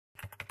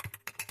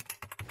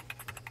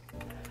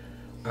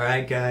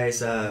Alright guys,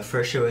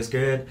 first show was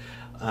good.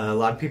 A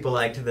lot of people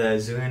liked the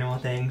zoo animal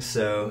thing,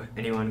 so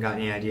anyone got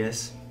any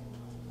ideas?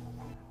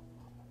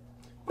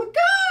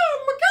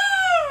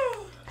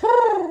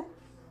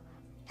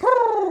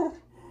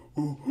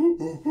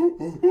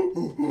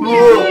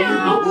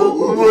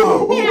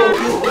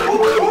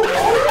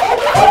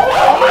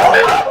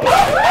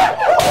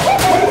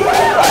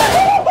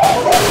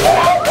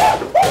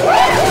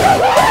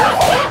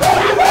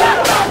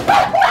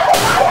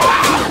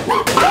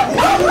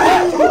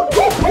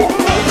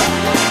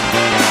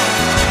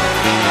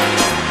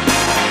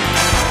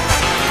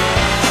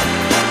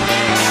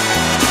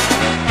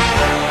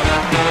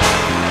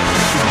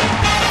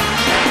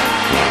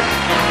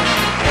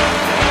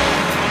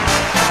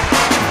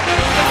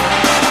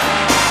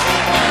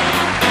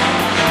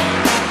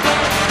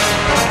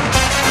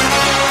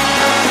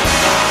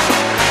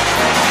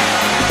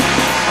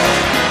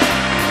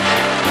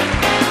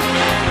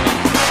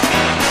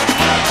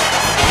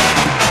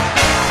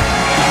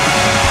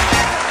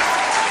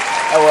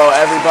 Hello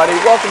everybody,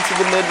 welcome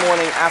to the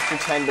mid-morning after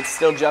 10 but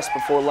still just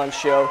before lunch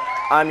show.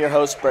 I'm your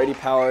host Brady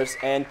Powers,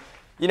 and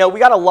you know, we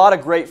got a lot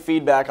of great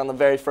feedback on the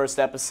very first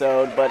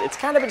episode, but it's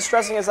kind of been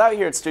stressing us out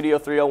here at Studio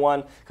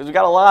 301 because we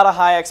got a lot of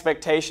high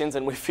expectations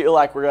and we feel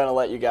like we're going to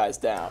let you guys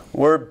down.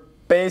 We're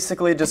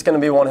basically just going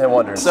to be one-hit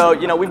wonders. So,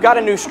 you know, we've got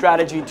a new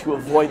strategy to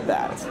avoid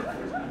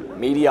that.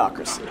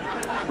 Mediocrity.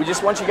 We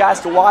just want you guys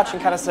to watch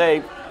and kind of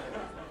say,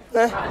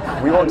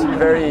 eh. We want to be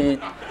very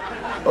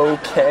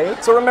okay.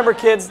 So remember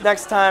kids,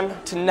 next time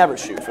to never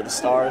shoot for the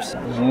stars.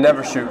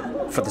 Never shoot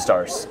for the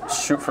stars.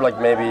 Shoot for like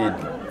maybe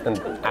an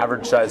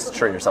average sized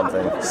tree or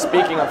something.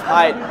 Speaking of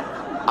height,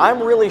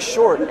 I'm really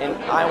short and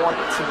I want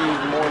to be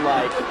more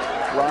like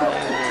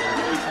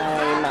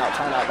Ryan.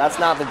 Time out. That's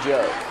not the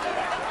joke.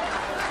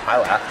 I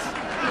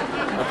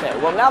laughed. Okay,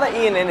 well now that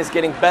E&N is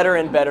getting better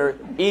and better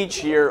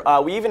each year,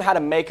 we even had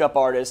a makeup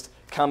artist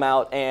come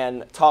out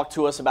and talk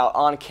to us about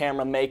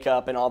on-camera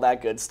makeup and all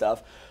that good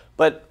stuff.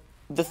 But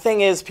the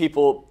thing is,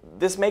 people,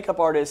 this makeup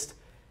artist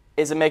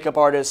is a makeup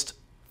artist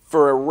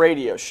for a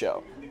radio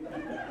show.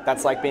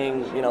 That's like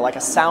being, you know, like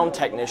a sound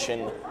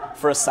technician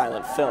for a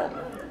silent film.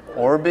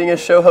 Or being a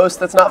show host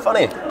that's not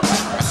funny.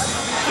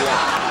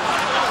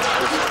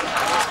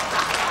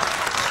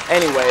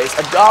 Anyways,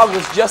 a dog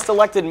was just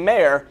elected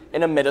mayor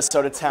in a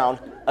Minnesota town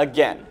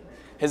again.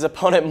 His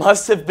opponent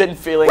must have been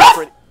feeling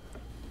pretty...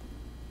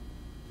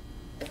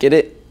 Get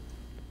it?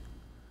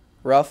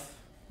 Rough?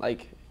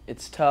 Like,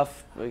 it's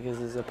tough because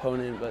his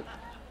opponent, but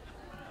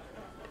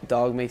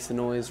dog makes the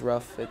noise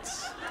rough.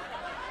 It's...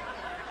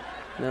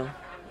 No?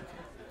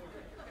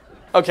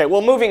 Okay,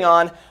 well, moving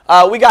on.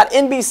 We got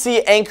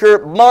NBC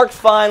anchor Marc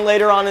Fein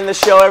later on in the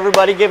show.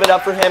 Everybody give it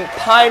up for him.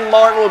 Pine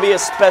Martyn will be a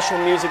special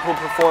musical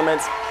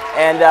performance,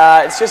 and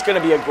it's just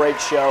going to be a great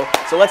show.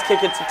 So let's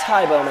kick it to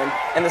Ty Bowman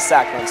and the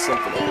Sackland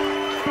Symphony.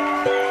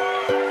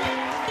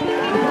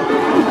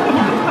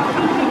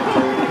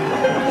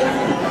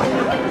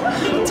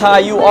 Ty,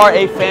 you are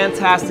a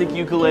fantastic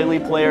ukulele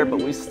player,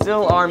 but we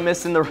still are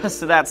missing the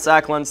rest of that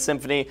Sackland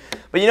Symphony.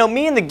 But you know,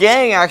 me and the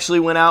gang actually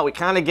went out. We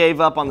kind of gave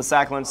up on the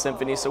Sackland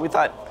Symphony, so we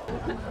thought,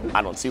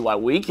 I don't see why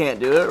we can't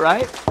do it,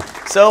 right?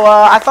 So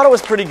I thought it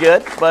was pretty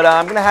good, but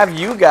I'm going to have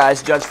you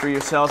guys judge for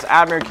yourselves.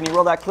 Abner, can you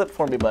roll that clip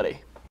for me,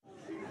 buddy?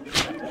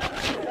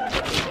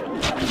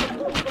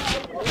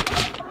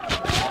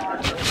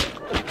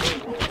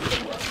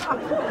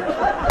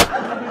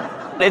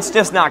 It's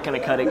just not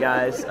going to cut it,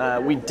 guys.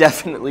 We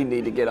definitely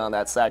need to get on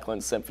that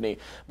Sackland Symphony.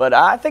 But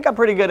I think I'm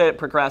pretty good at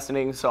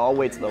procrastinating, so I'll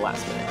wait till the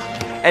last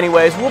minute.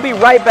 Anyways, we'll be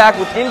right back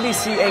with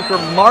NBC anchor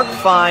Marc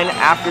Fein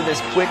after this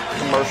quick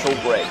commercial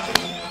break.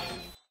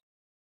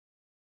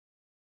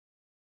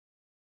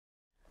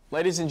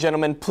 Ladies and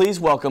gentlemen, please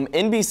welcome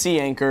NBC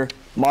anchor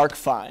Marc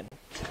Fein.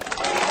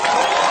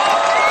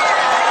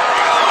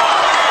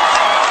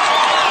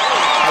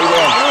 How you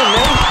doing? Good,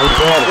 man. What's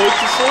going on? Great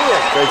to see you.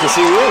 Great to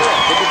see you.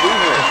 Good to be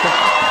here.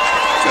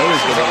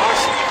 Always good.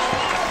 Awesome.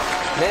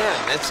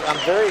 Man,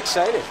 I'm very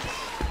excited.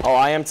 Oh,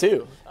 I am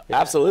too. Yeah.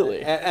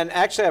 Absolutely. And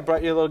actually, I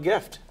brought you a little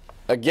gift.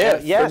 A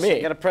gift yes, for me?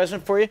 I got a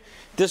present for you.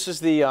 This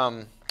is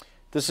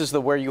the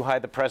where you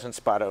hide the present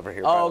spot over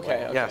here. Oh, by the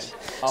way. okay. Yes.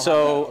 I'll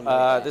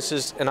So this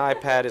is an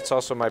iPad. It's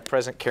also my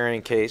present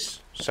carrying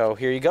case. So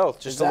here you go.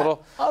 Just a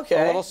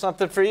little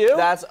something for you.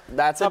 That's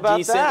a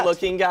decent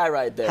looking guy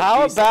right there.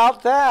 How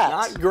about that?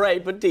 Not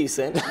great, but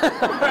decent.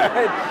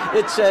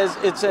 It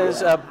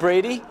says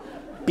Brady,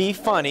 be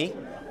funny,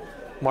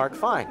 Marc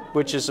Fein,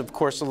 which is of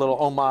course a little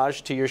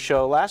homage to your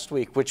show last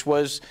week, which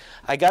was,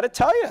 I got to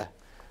tell you, it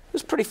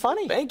was pretty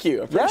funny. Thank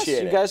you. Appreciate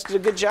it. You guys did a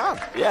good job.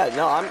 Yeah,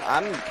 no,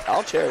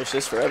 I'll cherish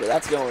this forever.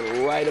 That's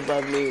going right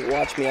above me.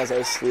 Watch me as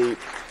I sleep.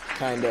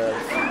 Kind of.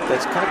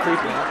 That's kind of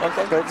creepy.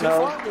 Okay. But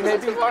no,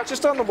 maybe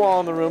just on the wall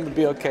in the room would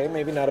be okay.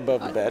 Maybe not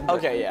above the bed.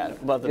 Okay, yeah,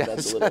 above the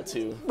bed's a little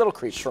too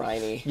creepy,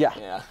 shriny.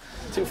 Yeah,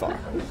 too far.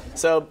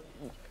 So,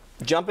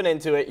 jumping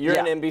into it, you're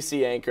Yeah. an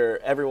NBC anchor.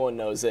 Everyone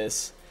knows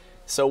this.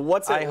 So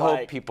what's it I like?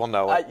 hope people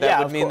know it. That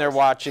yeah, would mean they're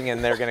watching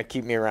and they're going to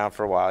keep me around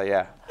for a while.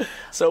 Yeah.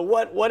 So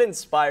what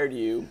inspired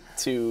you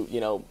to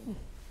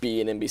be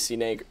an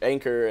NBC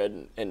anchor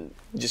and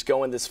just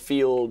go in this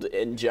field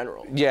in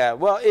general? Yeah,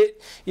 well,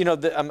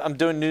 I'm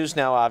doing news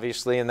now,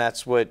 obviously, and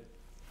that's what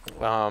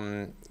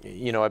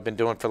I've been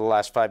doing for the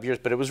last 5 years.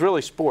 But it was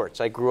really sports.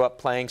 I grew up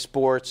playing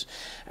sports,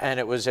 and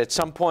it was at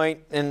some point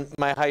in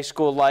my high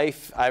school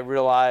life I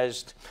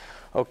realized,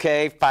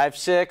 okay,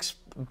 5'6",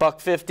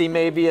 $150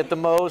 maybe at the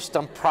most.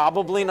 I'm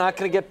probably not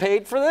going to get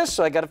paid for this,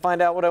 so I got to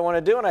find out what I want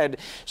to do. And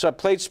so I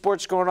played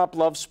sports growing up,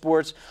 loved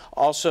sports.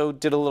 Also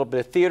did a little bit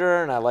of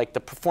theater, and I like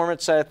the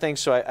performance side of things.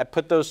 So I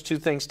put those two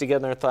things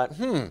together and thought,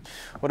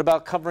 what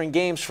about covering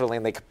games for a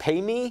living? They could pay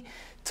me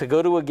to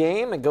go to a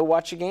game and go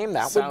watch a game.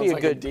 That would be a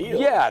good deal.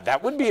 Yeah,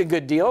 that would be a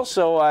good deal.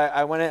 So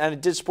I went in and I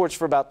did sports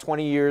for about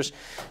 20 years,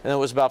 and it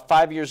was about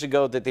 5 years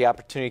ago that the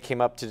opportunity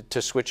came up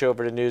to switch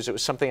over to news. It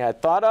was something I had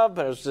thought of,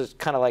 but it was just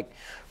kind of like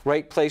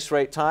right place,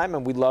 right time,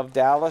 and we loved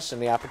Dallas, and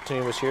the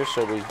opportunity was here,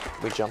 so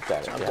we jumped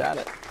at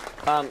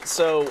it.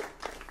 So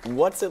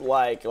what's it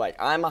like? Like,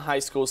 I'm a high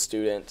school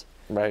student.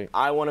 Right.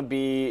 I want to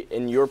be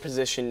in your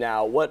position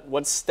now.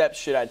 What steps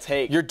should I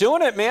take? You're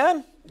doing it,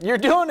 man. You're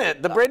doing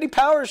it. The Brady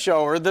Powers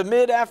show, or the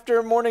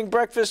mid-after morning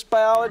breakfast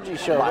biology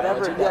show,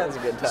 whatever. That's a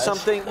good touch.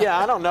 Something. Yeah,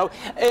 I don't know.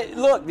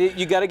 Look,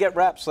 you got to get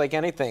reps like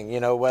anything.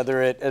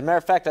 Whether it. As a matter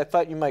of fact, I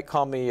thought you might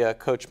call me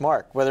Coach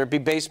Mark. Whether it be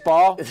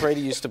baseball,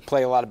 Brady used to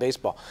play a lot of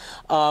baseball.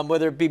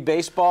 Whether it be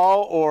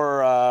baseball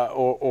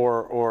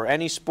or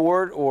any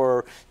sport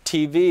or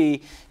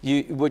TV,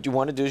 what you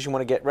want to do is you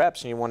want to get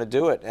reps and you want to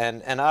do it.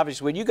 And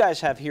obviously, what you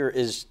guys have here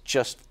is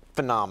just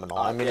phenomenal.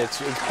 I mean, it's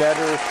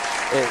better.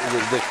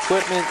 The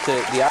equipment,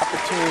 the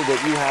opportunity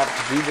that you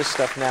have to do this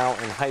stuff now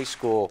in high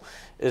school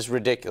is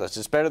ridiculous.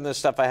 It's better than the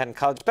stuff I had in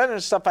college. It's better than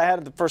the stuff I had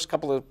in the first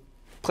couple of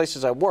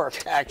places I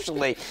worked,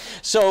 actually.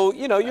 So,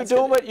 you're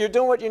doing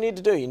what you need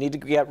to do. You need to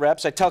get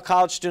reps. I tell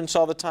college students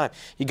all the time,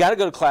 you got to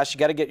go to class, you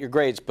got to get your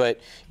grades, but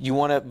you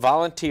want to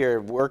volunteer,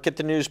 work at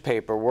the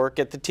newspaper, work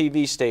at the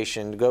TV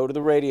station, go to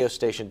the radio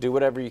station, do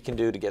whatever you can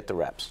do to get the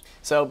reps.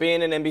 So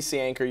being an NBC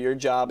anchor, your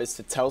job is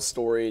to tell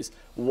stories.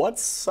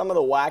 What's some of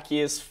the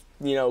wackiest,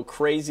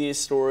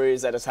 craziest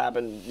stories that has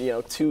happened,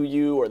 to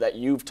you, or that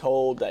you've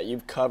told, that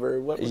you've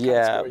covered? What kind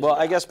of stories well,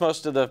 I guess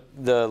most of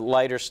the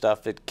lighter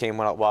stuff that came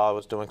while I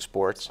was doing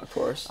sports. Of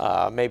course.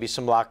 Maybe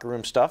some locker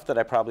room stuff that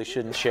I probably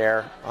shouldn't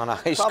share on a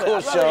high school I'd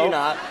rather show. you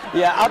not.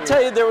 Yeah, I'll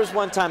tell you, there was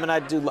one time, and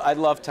I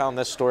love telling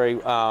this story.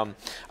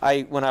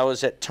 When I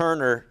was at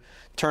Turner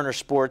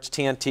Sports,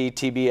 TNT,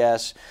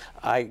 TBS,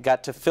 I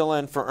got to fill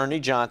in for Ernie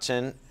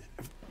Johnson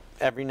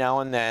every now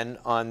and then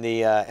on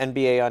the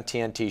NBA on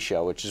TNT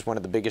show, which is one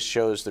of the biggest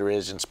shows there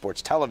is in sports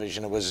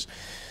television. It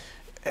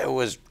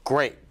was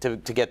great to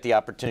get the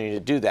opportunity to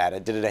do that. I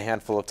did it a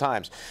handful of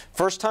times.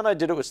 First time I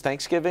did it was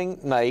Thanksgiving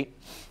night.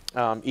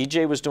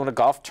 EJ was doing a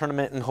golf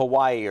tournament in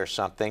Hawaii or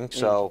something,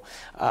 so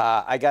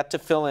I got to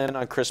fill in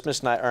on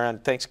Christmas night, or on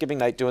Thanksgiving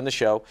night, doing the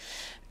show.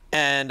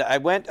 And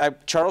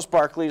Charles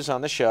Barkley is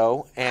on the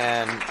show,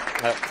 and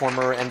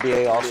former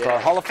NBA All-Star,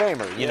 Hall of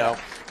Famer,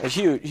 a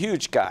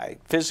huge guy,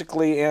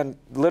 physically and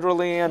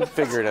literally and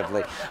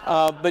figuratively,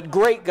 but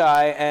great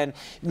guy. And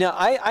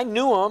I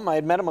knew him. I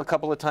had met him a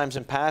couple of times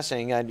in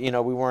passing, and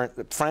we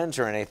weren't friends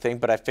or anything,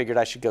 but I figured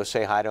I should go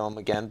say hi to him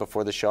again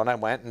before the show, and I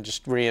went and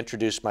just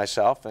reintroduced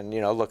myself, and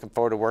looking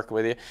forward to working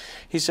with you.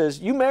 He says,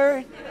 "You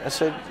married?" I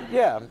said,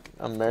 "Yeah,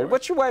 I'm married."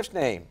 "What's your wife's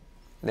name?"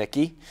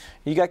 "Nikki."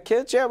 "You got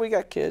kids?" "Yeah, we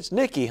got kids."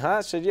 "Nikki, huh?"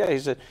 I said, "Yeah." He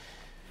said,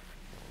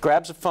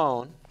 grabs a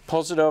phone,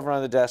 pulls it over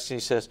on the desk, and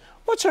he says,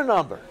 "What's her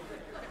number?"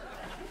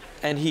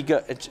 And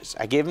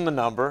I gave him the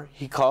number.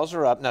 He calls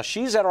her up. Now,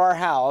 she's at our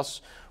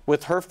house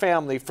with her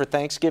family for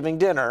Thanksgiving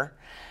dinner.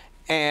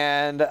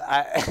 And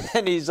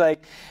he's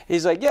like,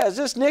 "Yeah, is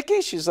this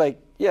Nikki?" She's like,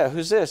 "Yeah,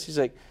 who's this?" He's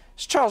like,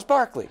 "It's Charles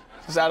Barkley."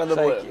 It's out of the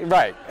blue.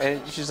 Right.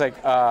 And she's like,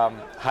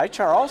 "Hi,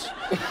 Charles."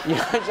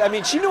 I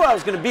mean, she knew I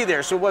was going to be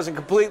there, so it wasn't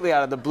completely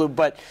out of the blue.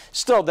 But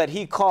still, that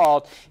he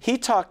called. He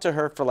talked to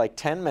her for like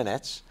 10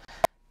 minutes.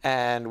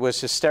 And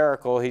was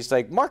hysterical. He's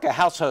like, "Mark, a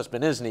house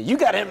husband, isn't he? You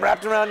got him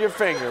wrapped around your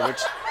finger,"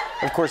 which,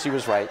 of course, he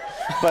was right.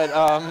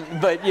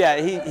 But yeah,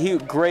 he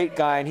great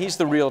guy, and he's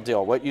the real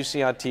deal. What you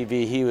see on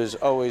TV, he was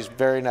always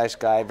very nice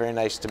guy, very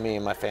nice to me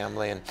and my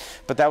family.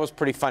 But that was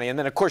pretty funny. And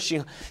then, of course,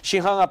 she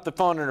hung up the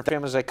phone, and her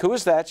family was like, "Who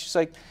is that?" She's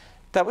like,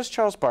 "That was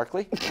Charles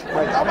Barkley." I'm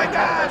like, "Oh my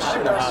gosh!" I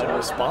don't know how to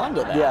respond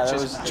to that. Yeah, that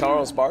was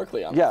Charles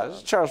Barkley. Yeah, it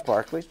was Charles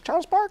Barkley.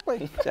 Charles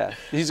Barkley. Yeah,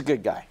 he's a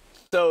good guy.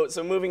 So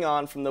moving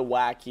on from the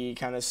wacky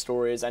kind of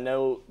stories, I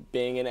know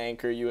being an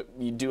anchor, you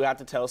do have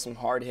to tell some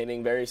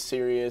hard-hitting, very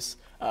serious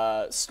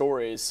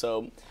stories.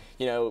 So,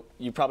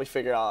 you probably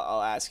figured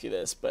I'll ask you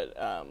this, but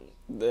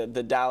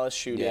the Dallas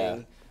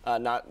shooting,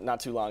 not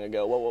too long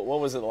ago, what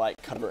was it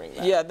like covering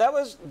that? Yeah, that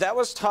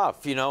was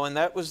tough, and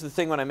that was the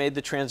thing when I made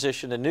the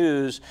transition to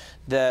news,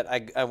 that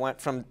I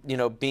went from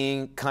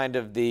being kind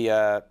of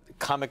the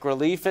comic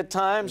relief at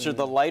times, or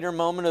the lighter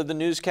moment of the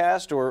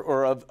newscast,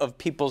 or of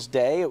people's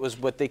day. It was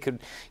what they could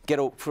get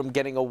from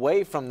getting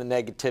away from the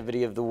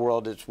negativity of the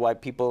world. It's why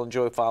people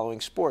enjoy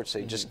following sports.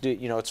 They just do,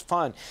 you know, it's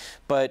fun.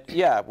 But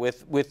yeah,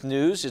 with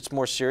news, it's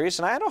more serious.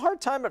 And I had a hard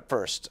time at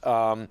first,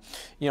 you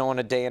know, on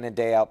a day in and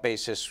day out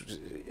basis.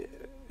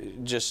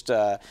 Just,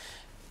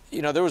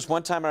 you know, there was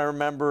one time I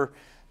remember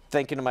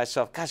thinking to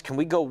myself, guys, can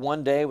we go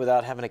one day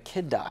without having a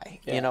kid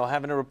die? Yeah. You know,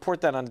 having to report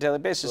that on a daily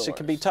basis, it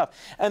can be tough.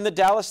 And the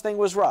Dallas thing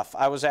was rough.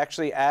 I was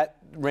actually at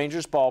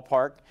Rangers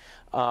Ballpark,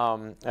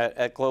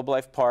 at Globe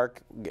Life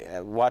Park,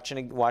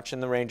 watching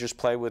the Rangers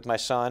play with my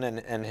son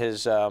and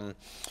his, you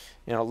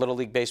know, Little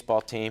League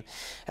baseball team.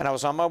 And I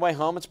was on my way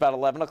home. It's about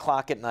 11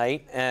 o'clock at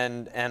night,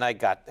 and I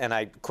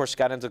of course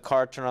got into the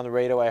car, turned on the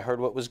radio. I heard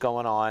what was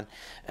going on,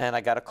 and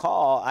I got a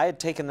call. I had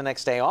taken the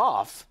next day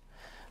off.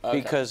 Okay.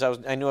 Because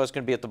I knew I was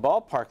going to be at the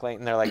ballpark late,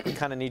 and they're like, we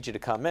kind of need you to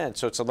come in.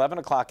 So it's 11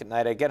 o'clock at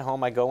night. I get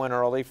home. I go in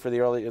early for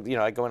the early, you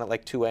know, I go in at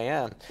like 2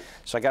 a.m.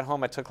 So I got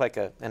home. I took like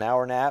an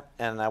hour nap,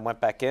 and I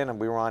went back in, and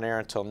we were on air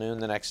until noon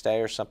the next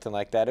day or something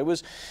like that. It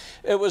was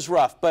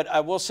rough. But I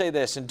will say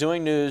this, in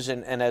doing news,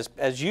 and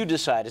as you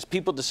decide, as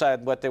people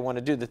decide what they want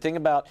to do, the thing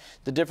about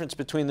the difference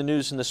between the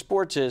news and the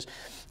sports is,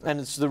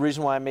 and it's the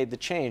reason why I made the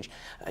change,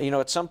 you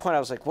know, at some point I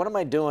was like, what am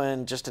I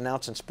doing just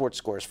announcing sports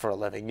scores for a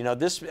living? You know,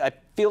 I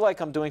feel like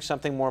I'm doing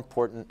something more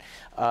important.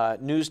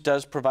 News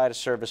does provide a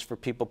service for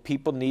people.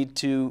 People need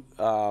to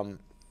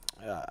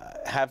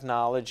have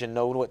knowledge and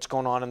know what's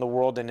going on in the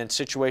world. And in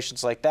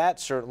situations like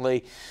that,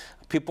 certainly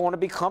people want to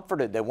be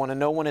comforted. They want to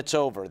know when it's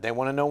over. They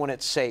want to know when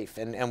it's safe.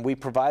 And we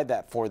provide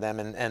that for them.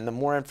 And the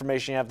more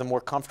information you have, the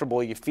more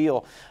comfortable you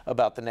feel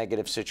about the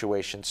negative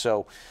situation.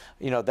 So,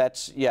 you know,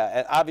 that's,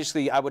 yeah,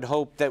 obviously I would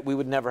hope that we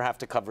would never have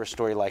to cover a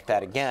story like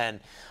that again.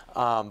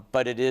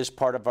 But it is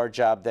part of our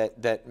job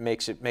that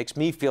makes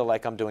me feel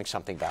like I'm doing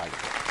something valuable.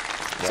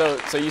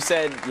 Yeah. So you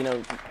said, you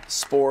know,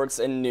 sports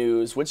and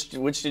news. Which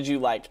did you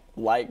like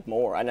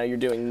more? I know you're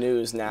doing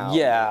news now.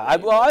 Yeah,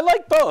 I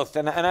like both.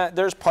 And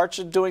there's parts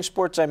of doing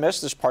sports I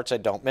miss. There's parts I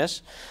don't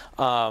miss.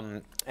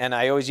 And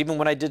I always, even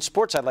when I did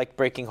sports, I liked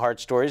breaking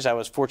hard stories. I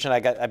was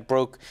fortunate. I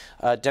broke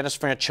Dennis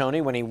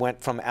Franchione when he went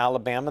from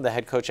Alabama, the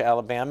head coach of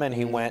Alabama, and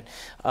he went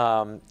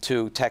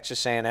to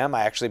Texas A&M.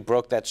 I actually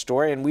broke that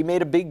story, and we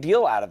made a big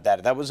deal out of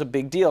that. That was a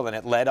big deal, and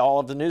it led all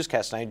of the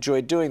newscasts, and I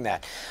enjoyed doing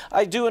that.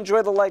 I do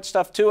enjoy the light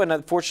stuff, too, and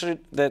I'm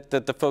fortunate that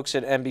the folks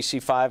at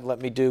NBC5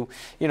 let me do,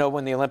 you know,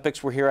 when the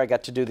Olympics were here, I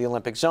got to do the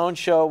Olympic Zone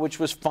show, which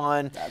was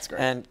fun. That's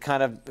great. And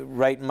kind of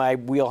right in my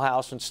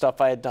wheelhouse and stuff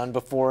I had done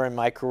before in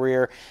my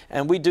career.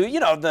 And we do, you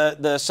know,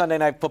 the Sunday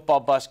night football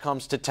bus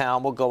comes to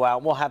town. We'll go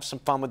out. We'll have some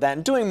fun with that.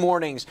 And doing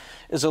mornings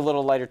is a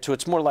little lighter too.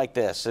 It's more like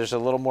this. There's a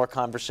little more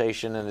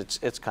conversation, and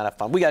it's kind of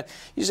fun. We got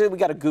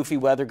a goofy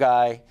weather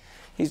guy.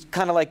 He's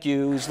kind of like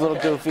you. He's a little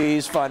goofy.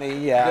 He's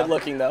funny. Yeah. Good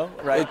looking though,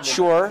 right?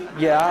 Sure.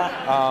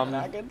 Yeah.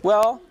 Not good?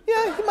 Well,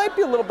 yeah, he might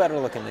be a little better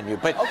looking than you,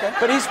 but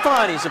he's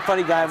fun. He's a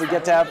funny guy. We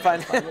get to have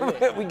fun.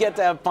 We get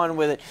to have fun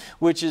with it,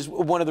 which is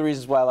one of the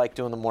reasons why I like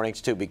doing the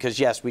mornings too. Because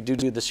yes, we do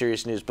the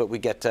serious news, but we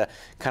get to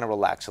kind of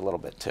relax a little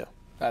bit too.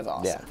 That's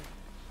awesome.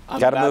 Yeah.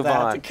 Got to move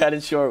on. Have to cut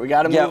it short. We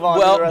got to move on.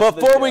 Well, to the rest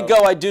before of the we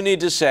go, I do need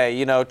to say,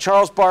 you know,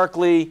 Charles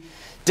Barkley,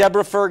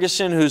 Deborah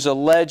Ferguson, who's a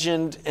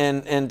legend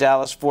in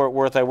Dallas-Fort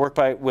Worth. I work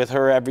with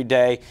her every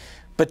day.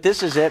 But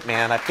this is it,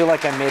 man. I feel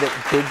like I made it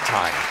big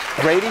time.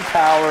 Brady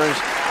Powers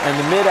and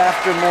the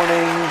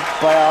mid-afternoon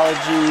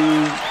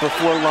biology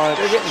before lunch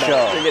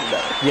show. You're getting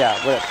better.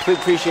 Yeah, well, we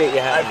appreciate you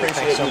having me.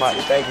 Thanks so much.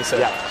 Thank you so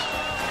much.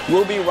 Yeah.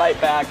 We'll be right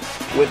back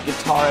with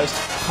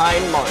guitarist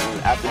Pine Martyn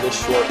after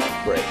this short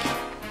break.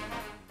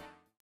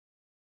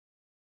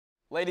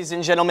 Ladies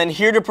and gentlemen,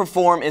 here to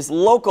perform is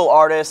local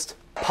artist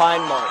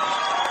Pine Martyn.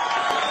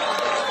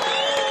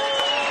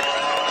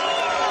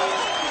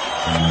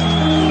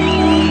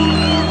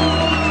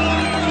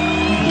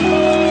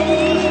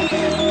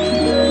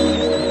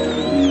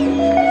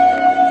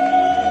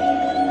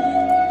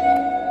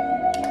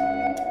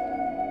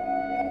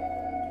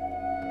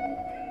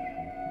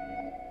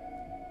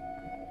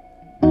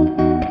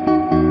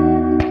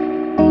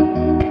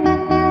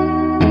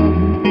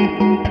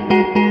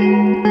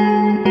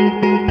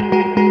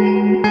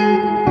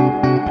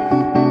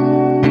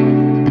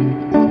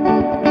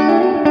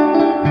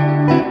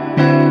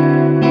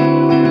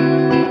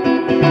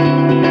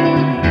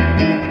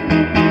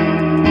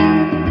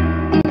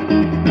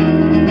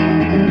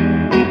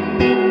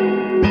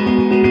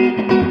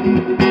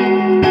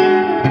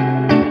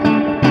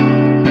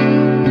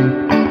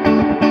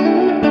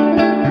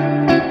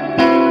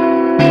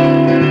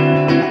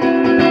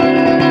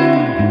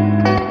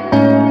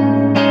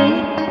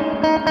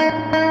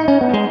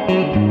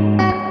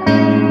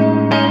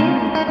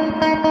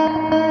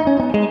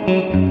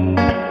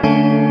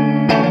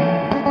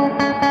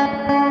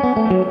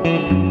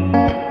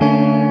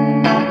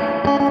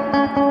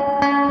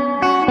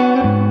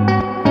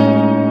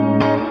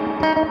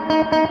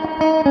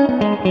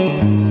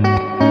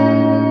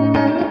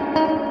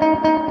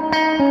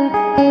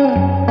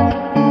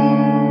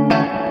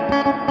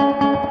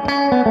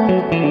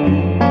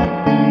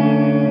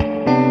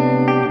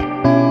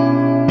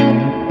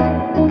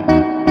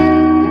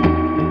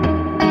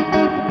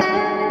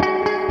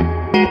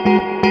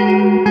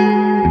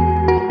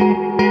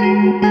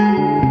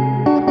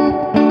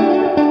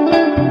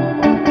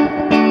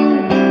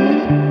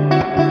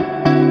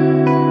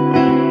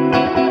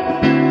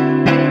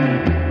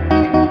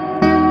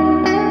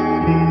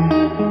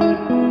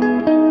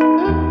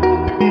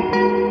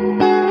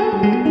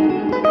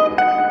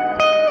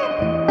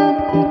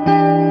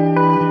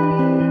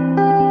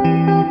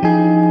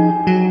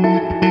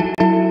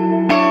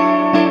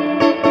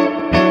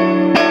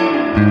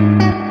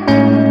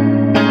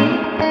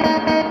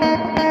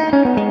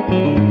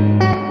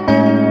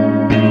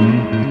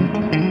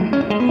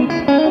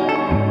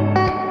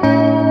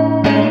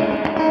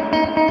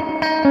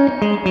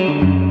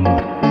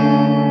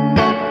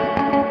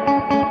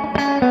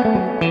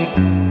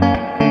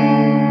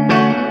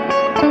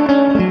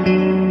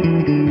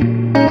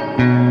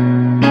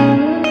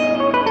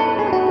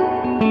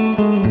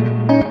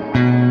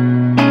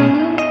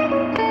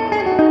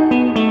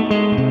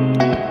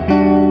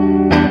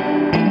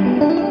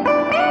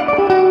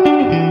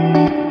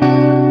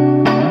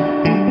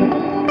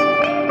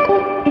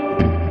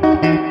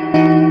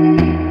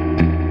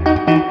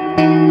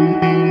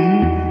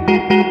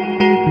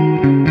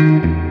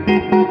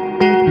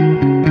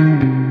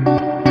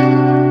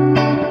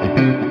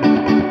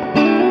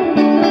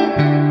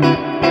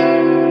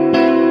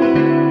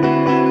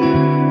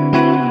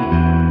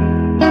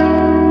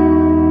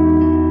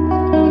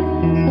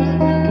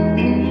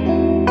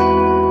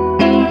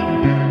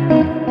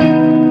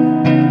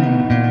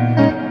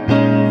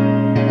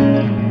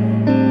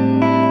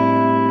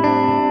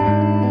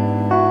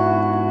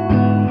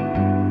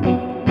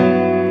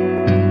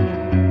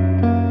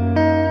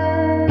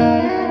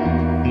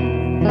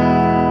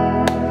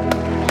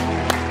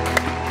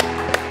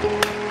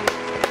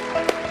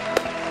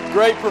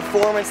 Great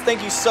performance.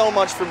 Thank you so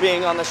much for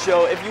being on the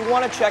show. If you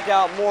want to check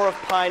out more of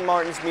Pine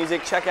Martyn's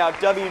music, check out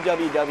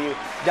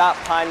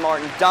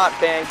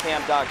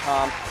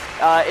www.pinemartyn.bandcamp.com.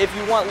 If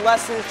you want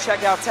lessons,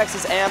 check out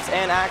Texas Amps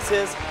and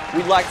Axes.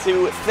 We'd like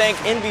to thank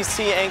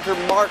NBC anchor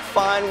Marc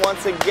Fein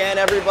once again,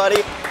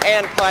 everybody,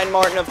 and Pine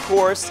Martyn, of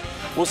course.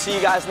 We'll see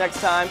you guys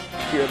next time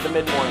here at the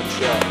Mid-Morning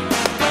Show.